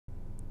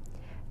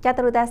ចា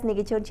ត្រួតតាស្នី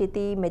កជនជា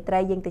ទីមេត្រី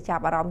យើងទៅចា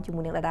ប់អារម្មណ៍ជាមួ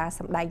យនឹងតារា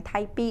សម្ដែងថៃ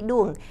2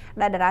ដួង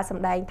ដែលតារាស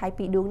ម្ដែងថៃ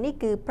2ដួងនេះ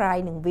គឺ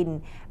Pride និង Win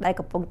ដែល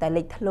កំពុងតែ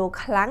លេចធ្លោ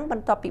ខ្លាំងប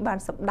ន្ទាប់ពីបាន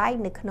សម្ដែង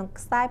នៅក្នុង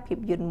ខ្សែភាព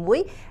យន្តមួយ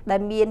ដែ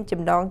លមាន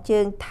ចំណងជើ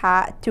ងថា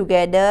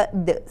 2gether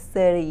the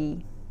series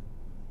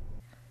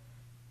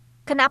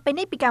គណៈពេល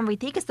នេះពីកម្មវិ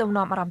ធីក៏សូម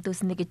នាំអារម្មណ៍ទស្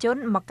សនិកជន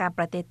មកកាន់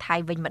ប្រទេសថៃ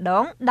វិញម្ដ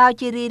ងដោយ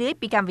ជារឿយៗ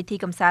ពីកម្មវិធី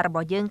កំសាន្តរប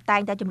ស់យើងតែ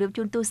ងតែជម្រាប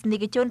ជូនទស្សនិ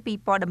កជនពី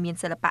ព័ត៌មាន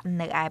សិល្បៈ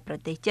នៅឯប្រ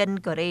ទេសចិន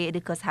កូរ៉េឬ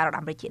ក៏សហរដ្ឋ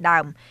អាមេរិកជាដើ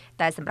ម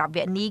តែសម្រាប់វ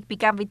គ្គនេះពី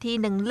កម្មវិធី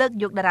នឹងលើក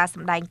យកតារាស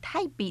ម្ដែង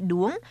ថៃ2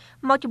ដួង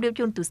មកជម្រាប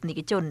ជូនទស្សនិក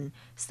ជន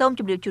សូម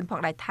ជម្រាបជូនផង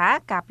ដែរថា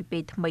ការពីពេ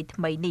លថ្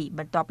មីនេះប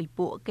ន្ទាប់ពី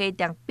ពួកគេ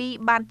ទាំងពីរ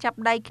បានចាប់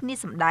ដៃគ្នា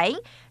សម្ដែង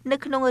នៅ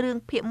ក្នុងរឿង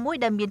ភាគមួយ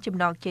ដែលមានចំ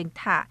ណងជើង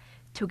ថា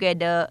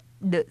 2gether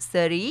the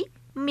series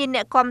មាន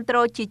អ្នកគាំទ្រ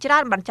ជាច្រើ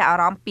នបានចាក់អា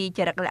រម្មណ៍ពីច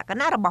រិតលក្ខ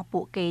ណៈរបស់ពួ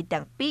កគេ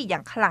ទាំងពីរយ៉ា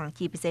ងខ្លាំង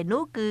ជាពិសេស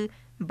នោះគឺ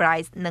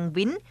Bryce និង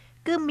Win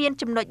គឺមាន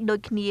ចំណុចដូច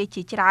គ្នា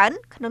ជាច្រើន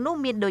ក្នុងនោះ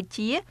មានដូច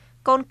ជា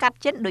កូនកាត់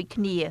ចិនដូច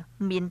គ្នា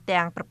មាន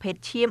ទាំងប្រភេទ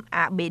ឈាម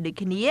AB ដូច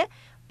គ្នា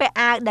ពាក់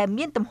អាវដែល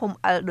មានទំហំ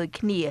L ដូច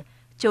គ្នា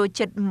ចូល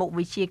ចិត្តមុខ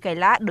វិជ្ជាកី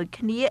ឡាដូច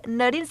គ្នា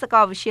នៅរៀនសាក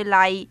លវិទ្យា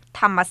ល័យ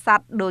ធម្មសាស្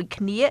ត្រដូច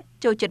គ្នា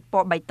ចូលចិត្តព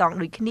ណ៌បៃតង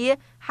ដូចគ្នា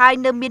ហើយ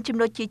នៅមានចំ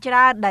ណុចជាច្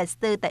រើនដែលស្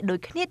ទើរតែដូច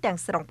គ្នាទាំង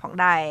ស្រុងផង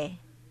ដែរ